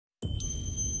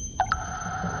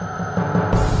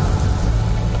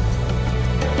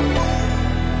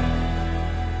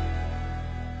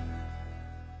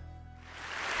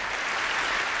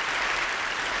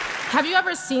Have you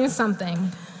ever seen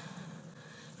something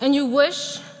and you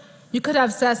wish you could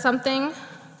have said something,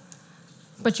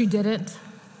 but you didn't?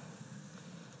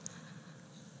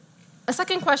 A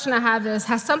second question I have is,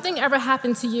 has something ever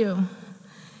happened to you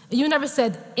and you never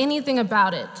said anything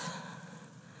about it,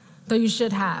 though you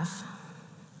should have?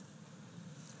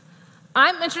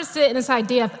 I'm interested in this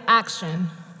idea of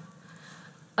action,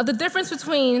 of the difference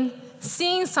between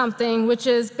seeing something, which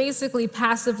is basically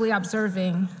passively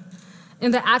observing,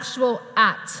 and the actual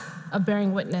act of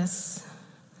bearing witness.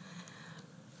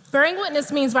 Bearing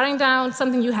witness means writing down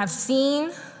something you have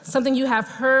seen, something you have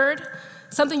heard,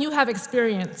 something you have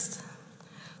experienced.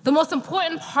 The most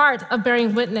important part of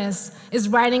bearing witness is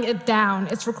writing it down,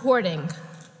 it's recording.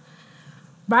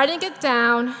 Writing it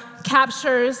down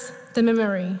captures the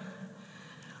memory.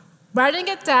 Writing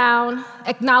it down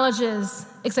acknowledges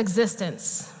its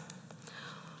existence.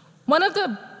 One of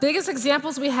the biggest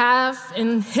examples we have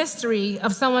in history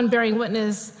of someone bearing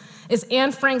witness is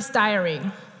Anne Frank's diary.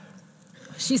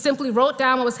 She simply wrote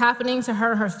down what was happening to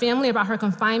her family about her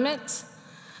confinement.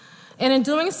 And in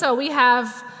doing so, we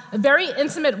have a very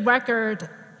intimate record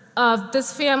of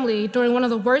this family during one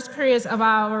of the worst periods of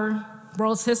our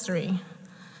world's history.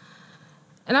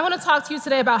 And I want to talk to you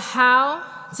today about how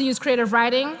to use creative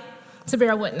writing to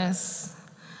bear witness.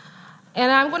 And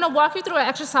I'm going to walk you through an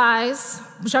exercise,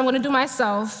 which I'm going to do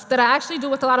myself, that I actually do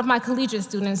with a lot of my collegiate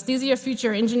students. These are your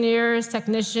future engineers,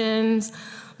 technicians,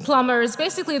 plumbers.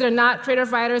 Basically, they're not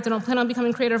creative writers. They don't plan on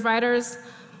becoming creative writers.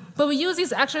 But we use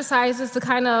these exercises to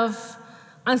kind of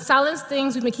unsilence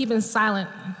things we've been keeping silent.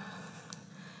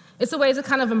 It's a way to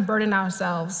kind of unburden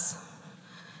ourselves.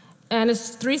 And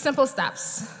it's 3 simple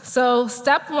steps. So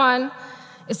step 1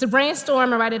 is to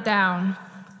brainstorm and write it down.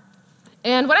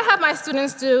 And what I have my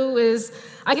students do is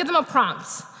I give them a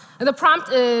prompt. And the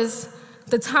prompt is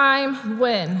the time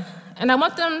when. And I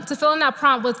want them to fill in that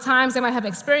prompt with times they might have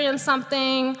experienced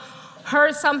something,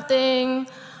 heard something,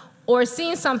 or seen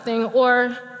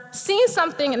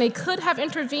something and they could have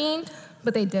intervened,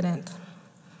 but they didn't.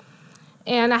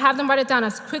 And I have them write it down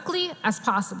as quickly as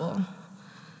possible.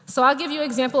 So I'll give you an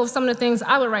example of some of the things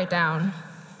I would write down.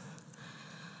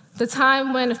 The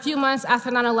time when a few months after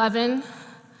 9/11,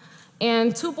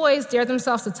 and 2 boys dared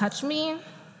themselves to touch me,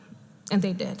 and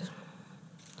they did.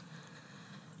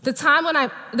 The time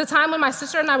when my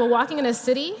sister and I were walking in a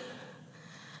city,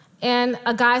 and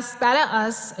a guy spat at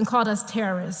us and called us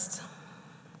terrorists.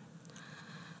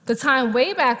 The time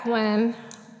way back when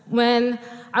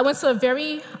I went to a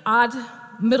very odd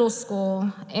middle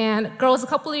school, and girls a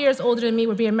couple of years older than me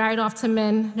were being married off to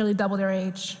men nearly double their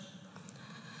age.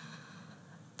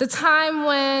 The time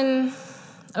when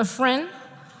a friend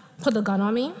put a gun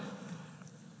on me.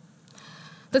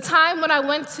 The time when I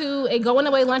went to a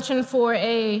going-away luncheon for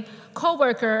a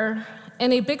coworker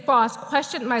and a big boss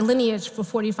questioned my lineage for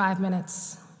 45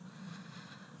 minutes.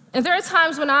 And there are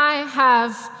times when I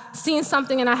have seen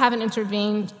something and I haven't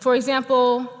intervened. For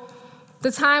example,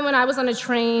 the time when I was on a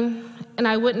train and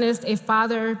I witnessed a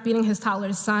father beating his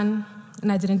toddler's son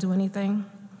and I didn't do anything.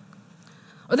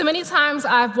 Or the many times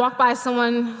I've walked by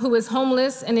someone who is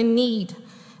homeless and in need.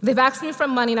 They've asked me for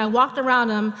money, and I walked around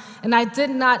them, and I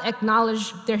did not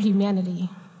acknowledge their humanity.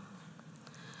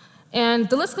 And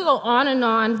the list could go on,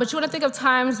 but you want to think of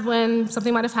times when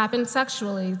something might have happened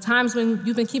sexually, times when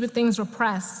you've been keeping things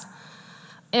repressed,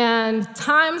 and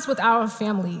times with our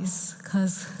families,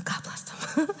 because God bless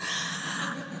them.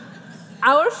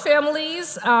 Our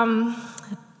families,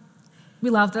 we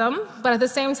love them, but at the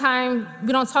same time,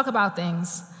 we don't talk about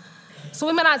things. So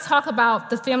we may not talk about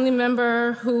the family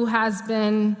member who has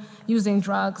been using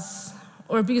drugs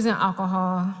or abusing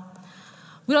alcohol.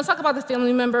 We don't talk about the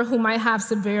family member who might have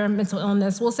severe mental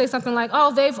illness. We'll say something like,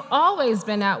 oh, they've always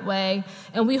been that way,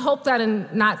 and we hope that in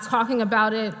not talking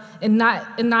about it and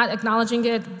not acknowledging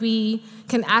it, we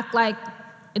can act like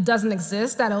it doesn't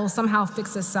exist, that it'll somehow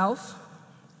fix itself.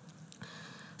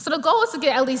 So the goal is to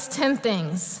get at least 10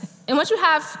 things. And once you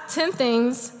have 10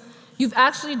 things, you've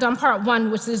actually done part 1,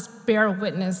 which is bear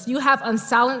witness. You have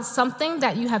unsilenced something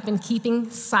that you have been keeping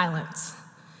silent.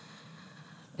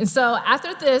 And so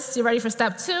after this, you're ready for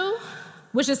step 2,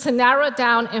 which is to narrow it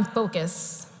down and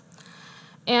focus.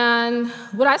 And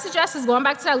what I suggest is going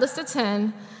back to that list of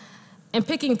 10 and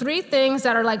picking 3 things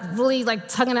that are really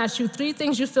tugging at you, 3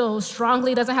 things you feel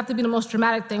strongly. It doesn't have to be the most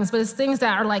dramatic things, but it's things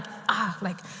that are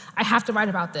I have to write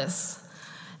about this.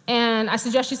 And I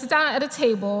suggest you sit down at a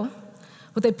table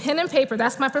with a pen and paper.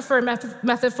 That's my preferred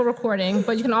method for recording,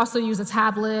 but you can also use a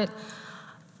tablet,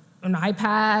 an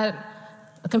iPad,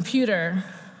 a computer,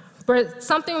 but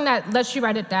something that lets you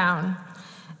write it down.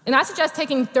 And I suggest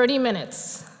taking 30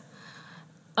 minutes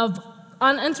of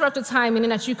uninterrupted time, meaning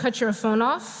that you cut your phone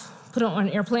off, put it on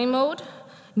airplane mode,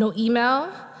 no email.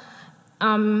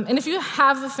 And if you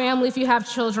have a family, if you have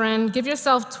children, give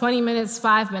yourself 20 minutes,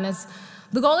 5 minutes.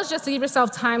 The goal is just to give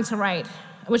yourself time to write.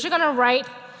 What you're gonna write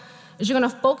is you're gonna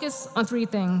focus on 3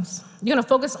 things. You're gonna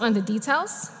focus on the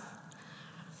details,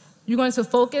 you're going to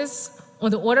focus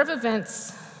on the order of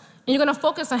events, and you're gonna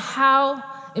focus on how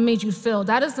it made you feel.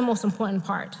 That is the most important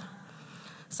part.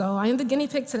 So I am the guinea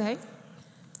pig today,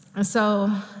 and so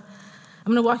I'm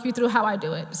gonna walk you through how I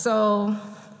do it. So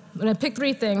I'm gonna pick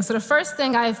 3 things. So the first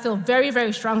thing I feel very,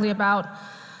 very strongly about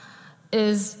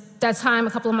is that time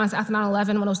a couple of months after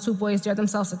 9/11 when those 2 boys dared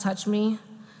themselves to touch me.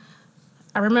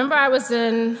 I remember I was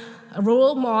in a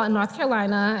rural mall in North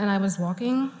Carolina, and I was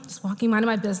just walking, minding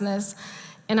my business,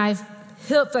 and I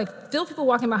feel people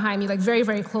walking behind me, like very,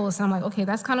 very close. And I'm like, okay,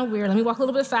 that's kind of weird. Let me walk a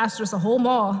little bit faster. It's a whole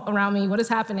mall around me. What is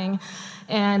happening?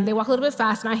 And they walk a little bit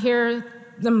fast, and I hear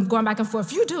them going back and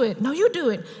forth. You do it. No, you do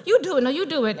it. You do it. No, you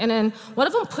do it. And then one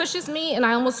of them pushes me, and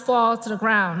I almost fall to the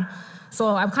ground.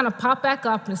 So I kind of pop back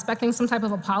up, expecting some type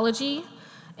of apology.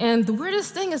 And the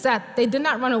weirdest thing is that they did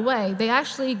not run away. They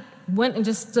actually went and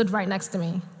just stood right next to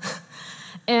me.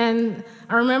 And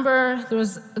I remember there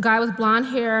was a guy with blonde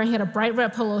hair. He had a bright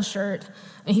red polo shirt,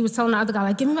 and he was telling the other guy,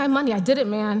 like, give me my money. I did it,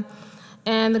 man.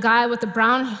 And the guy with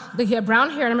he had brown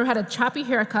hair, and I remember had a choppy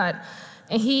haircut,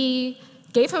 and he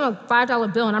gave him a $5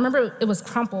 bill, and I remember it was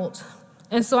crumpled.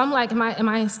 And so I'm like, am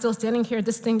I still standing here?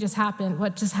 This thing just happened.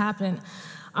 What just happened?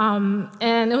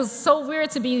 And it was so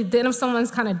weird to be the end of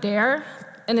someone's kind of dare,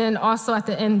 and then also at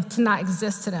the end to not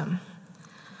exist to them.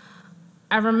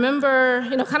 I remember,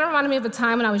 kind of reminded me of a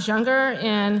time when I was younger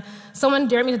and someone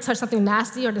dared me to touch something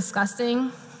nasty or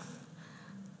disgusting.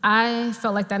 I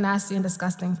felt like that nasty and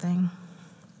disgusting thing.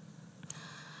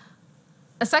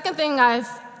 A second thing I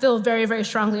feel very, very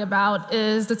strongly about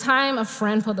is the time a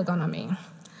friend pulled a gun on me.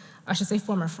 I should say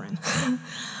former friend.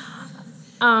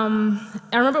 I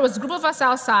remember it was a group of us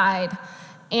outside,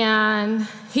 and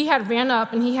he had ran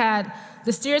up and he had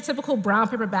the stereotypical brown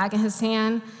paper bag in his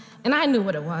hand, and I knew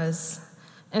what it was.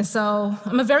 And so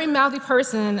I'm a very mouthy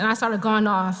person, and I started going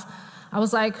off. I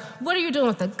was like, what are you doing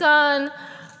with the gun?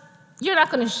 You're not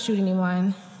gonna shoot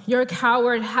anyone. You're a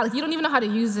coward. You don't even know how to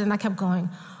use it. And I kept going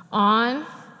on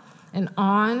and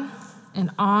on and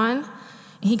on.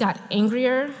 And he got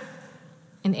angrier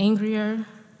and angrier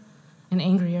and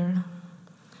angrier.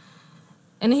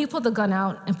 And then he pulled the gun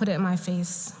out and put it in my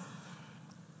face.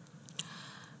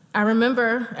 I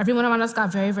remember everyone around us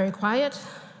got very, very quiet.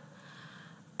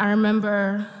 I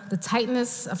remember the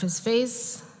tightness of his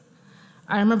face.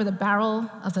 I remember the barrel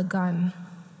of the gun.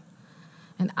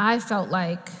 And I felt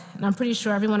like, and I'm pretty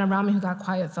sure everyone around me who got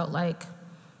quiet felt like,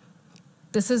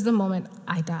 this is the moment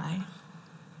I die.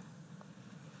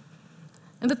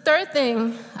 And the third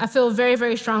thing I feel very,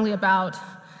 very strongly about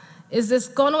is this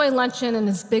going away luncheon and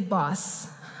this big boss.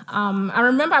 I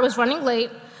remember I was running late,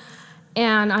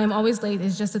 and I'm always late.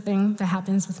 It's just a thing that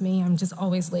happens with me. I'm just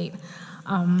always late.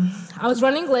 I was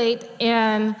running late,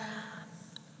 and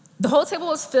the whole table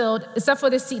was filled except for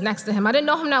the seat next to him. I didn't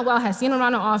know him that well. I had seen him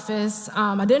around the office.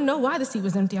 I didn't know why the seat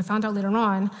was empty. I found out later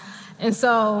on. And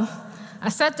so I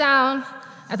sat down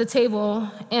at the table,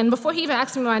 and before he even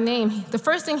asked me my name, the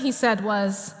first thing he said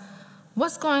was,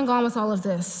 what's going on with all of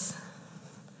this?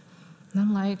 And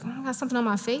I'm like, I got something on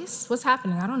my face? What's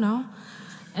happening? I don't know.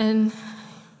 And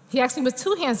he asked me with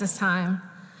 2 hands this time,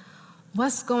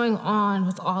 what's going on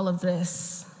with all of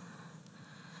this?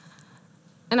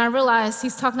 And I realized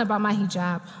he's talking about my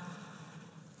hijab.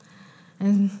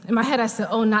 And in my head, I said,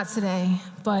 oh, not today.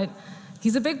 But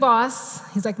he's a big boss.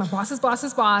 He's like my boss's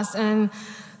boss's boss. And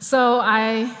so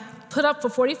I put up for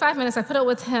 45 minutes, I put up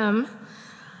with him,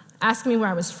 asking me where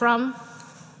I was from,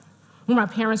 where my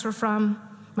parents were from,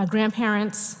 my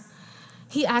grandparents.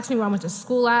 He asked me where I went to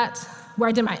school at, where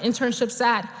I did my internships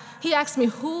at. He asked me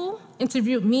who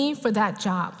interviewed me for that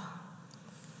job.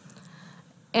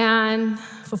 And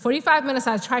for 45 minutes,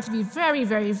 I tried to be very,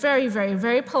 very, very, very,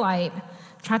 very polite,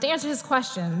 tried to answer his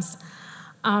questions.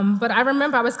 But I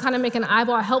remember I was kind of making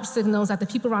eyeball help signals at the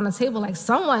people around the table, like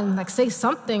someone, like say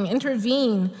something,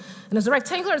 intervene. And it was a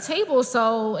rectangular table,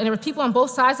 and there were people on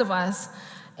both sides of us.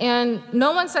 And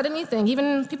no one said anything.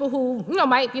 Even people who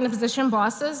might be in a position,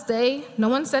 bosses, no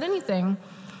one said anything.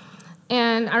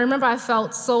 And I remember I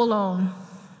felt so alone.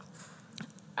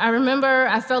 I remember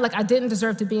I felt like I didn't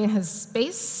deserve to be in his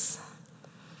space.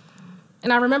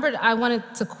 And I remembered I wanted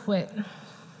to quit.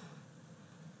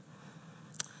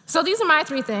 So these are my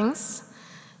 3 things,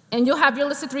 and you'll have your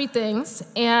list of 3 things.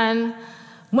 And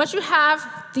once you have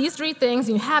these 3 things,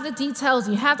 and you have the details,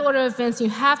 and you have the order of events, and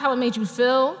you have how it made you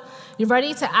feel, You're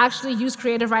ready to actually use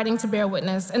creative writing to bear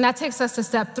witness. And that takes us to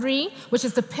step 3, which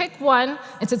is to pick one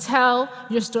and to tell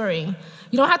your story.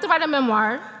 You don't have to write a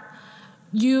memoir.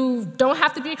 You don't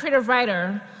have to be a creative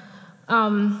writer.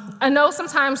 I know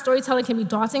sometimes storytelling can be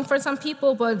daunting for some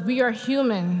people, but we are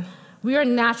human. We are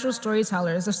natural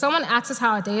storytellers. If someone asks us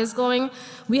how our day is going,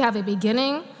 we have a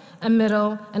beginning, a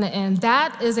middle, and an end.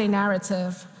 That is a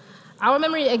narrative. Our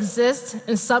memory exists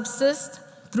and subsists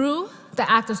through the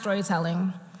act of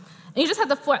storytelling. And you just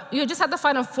have to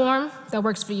find a form that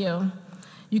works for you.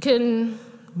 You can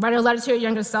write a letter to your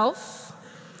younger self.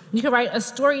 You can write a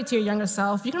story to your younger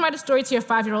self. You can write a story to your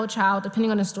 5-year-old child,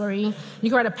 depending on the story. You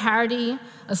can write a parody,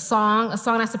 a song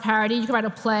that's a parody. You can write a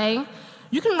play.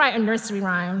 You can write a nursery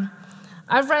rhyme.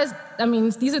 I've read,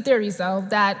 these are theories though,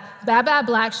 that Bad Bad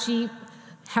Black Sheep,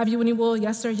 Have You Any Wool?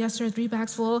 Yes, sir, 3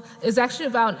 bags full, is actually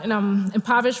about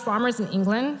impoverished farmers in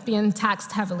England being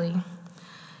taxed heavily.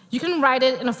 You can write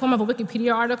it in the form of a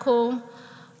Wikipedia article.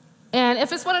 And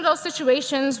if it's one of those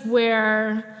situations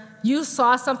where you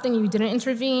saw something and you didn't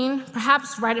intervene,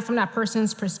 perhaps write it from that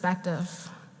person's perspective.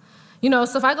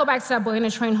 So if I go back to that boy in the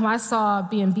train who I saw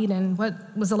being beaten, what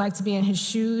was it like to be in his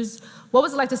shoes? What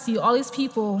was it like to see all these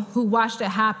people who watched it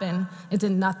happen and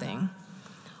did nothing?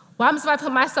 What happens if I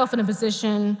put myself in a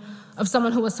position of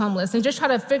someone who was homeless and just try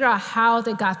to figure out how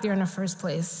they got there in the first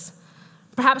place?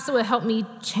 Perhaps it would help me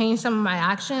change some of my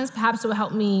actions. Perhaps it would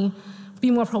help me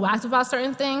be more proactive about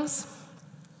certain things.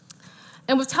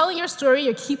 And with telling your story,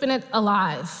 you're keeping it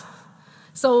alive.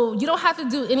 So you don't have to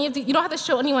you don't have to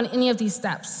show anyone any of these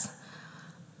steps.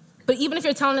 But even if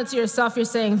you're telling it to yourself, you're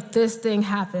saying, this thing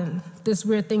happened. This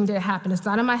weird thing did happen. It's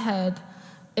not in my head.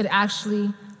 It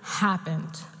actually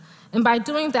happened. And by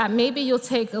doing that, maybe you'll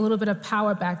take a little bit of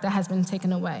power back that has been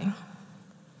taken away.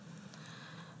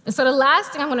 And so the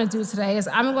last thing I'm going to do today is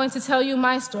I'm going to tell you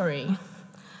my story.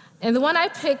 And the one I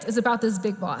picked is about this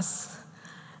big boss.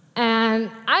 And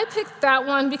I picked that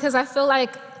one because I feel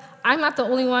like I'm not the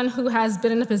only one who has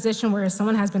been in a position where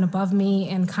someone has been above me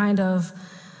and kind of,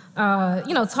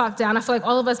 talked down. I feel like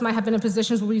all of us might have been in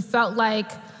positions where we felt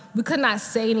like we could not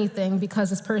say anything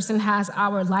because this person has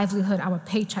our livelihood, our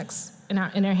paychecks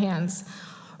in their hands.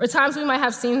 Or times we might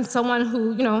have seen someone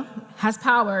who, has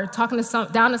power talking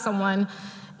down to someone,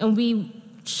 and we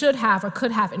should have or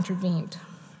could have intervened.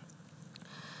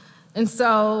 And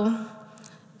so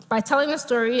by telling the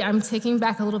story, I'm taking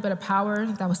back a little bit of power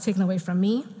that was taken away from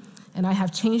me, and I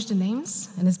have changed the names,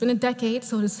 and it's been a decade,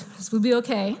 so this will be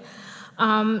okay.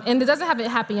 And it doesn't have a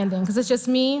happy ending, because it's just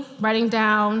me writing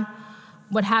down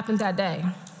what happened that day.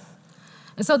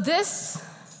 And so this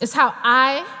is how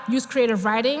I use creative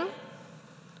writing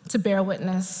to bear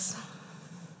witness.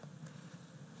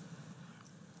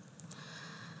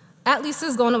 At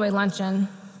Lisa's going away luncheon,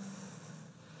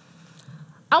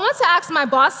 I want to ask my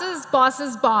boss's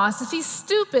boss's boss if he's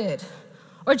stupid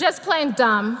or just plain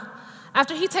dumb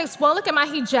after he takes one look at my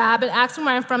hijab and asks me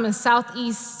where I'm from in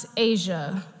Southeast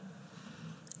Asia.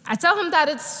 I tell him that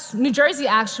it's New Jersey,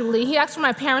 actually. He asks where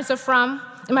my parents are from,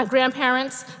 and my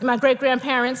grandparents, and my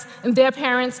great-grandparents, and their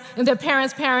parents, and their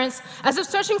parents' parents, as if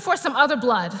searching for some other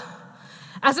blood,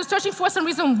 as if searching for some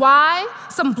reason why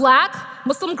some black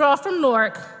Muslim girl from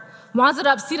Newark winds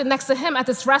up seated next to him at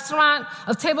this restaurant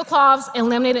of tablecloths and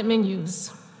laminated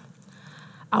menus.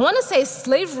 I want to say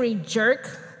slavery, jerk,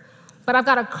 but I've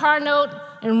got a car note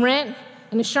and rent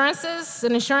and insurances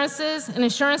and insurances and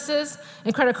insurances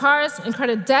and credit cards and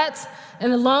credit debt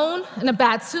and a loan and a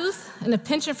bad tooth and a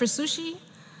penchant for sushi.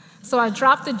 So I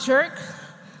drop the jerk,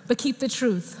 but keep the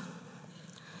truth.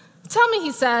 Tell me,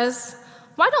 he says,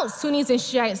 why don't Sunnis and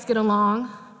Shiites get along?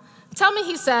 Tell me,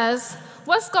 he says,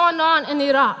 what's going on in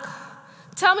Iraq?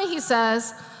 Tell me, he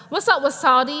says, what's up with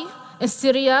Saudi and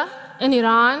Syria and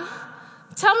Iran?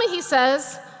 Tell me, he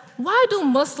says, why do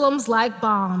Muslims like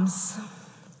bombs?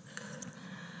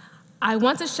 I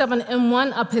want to shove an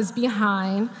M1 up his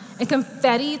behind and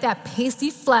confetti that pasty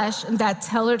flesh in that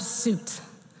tailored suit.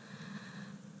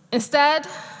 Instead,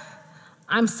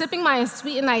 I'm sipping my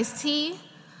sweetened iced tea,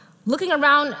 looking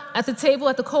around at the table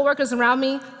at the coworkers around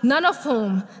me, none of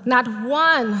whom, not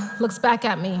one, looks back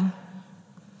at me.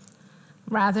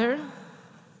 Rather,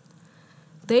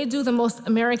 they do the most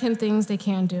American things they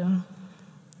can do.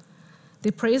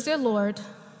 They praise their Lord,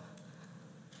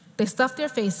 they stuff their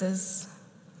faces,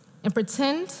 and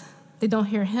pretend they don't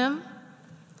hear him,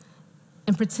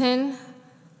 and pretend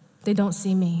they don't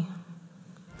see me.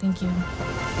 Thank you.